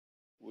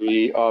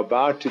We are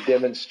about to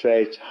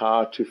demonstrate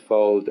how to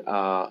fold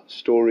our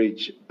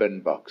storage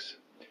bin box.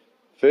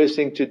 First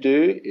thing to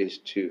do is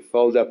to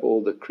fold up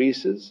all the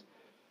creases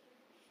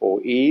for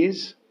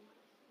ease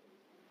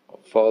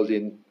of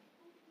folding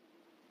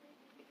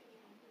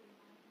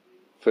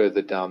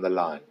further down the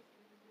line.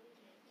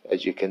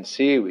 As you can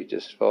see, we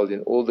just fold in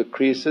all the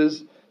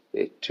creases.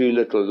 There are two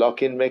little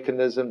lock-in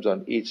mechanisms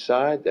on each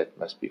side that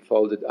must be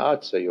folded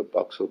out so your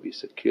box will be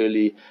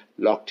securely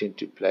locked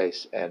into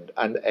place and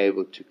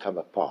unable to come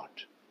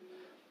apart.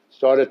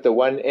 Start at the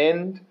one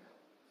end,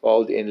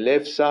 fold in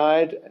left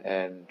side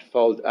and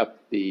fold up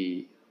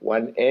the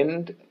one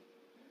end,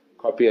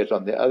 copy it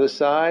on the other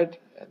side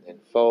and then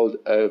fold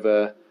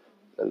over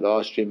the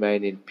last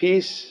remaining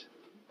piece,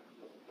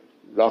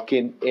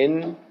 locking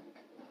in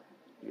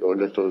your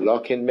little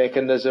lock-in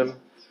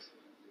mechanism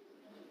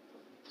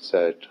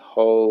so it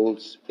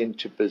holds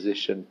into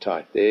position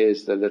tight.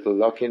 There's the little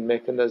lock-in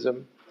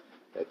mechanism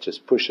that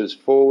just pushes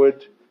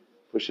forward,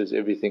 pushes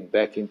everything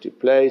back into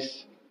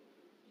place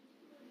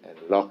and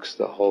locks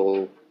the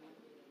whole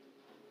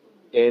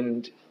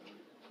end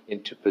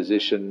into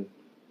position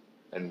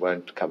and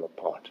won't come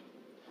apart.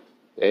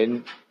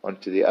 Then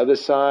onto the other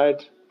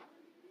side,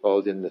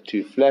 fold in the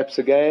two flaps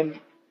again,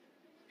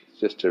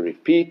 just a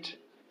repeat,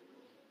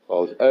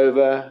 fold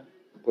over,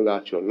 pull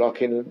out your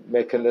lock-in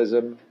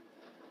mechanism,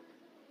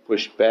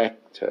 push back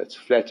so it's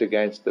flat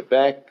against the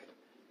back,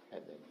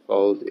 and then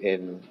fold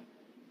in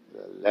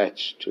the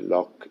latch to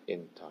lock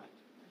in tight.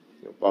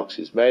 Your box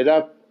is made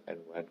up and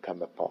won't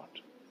come apart.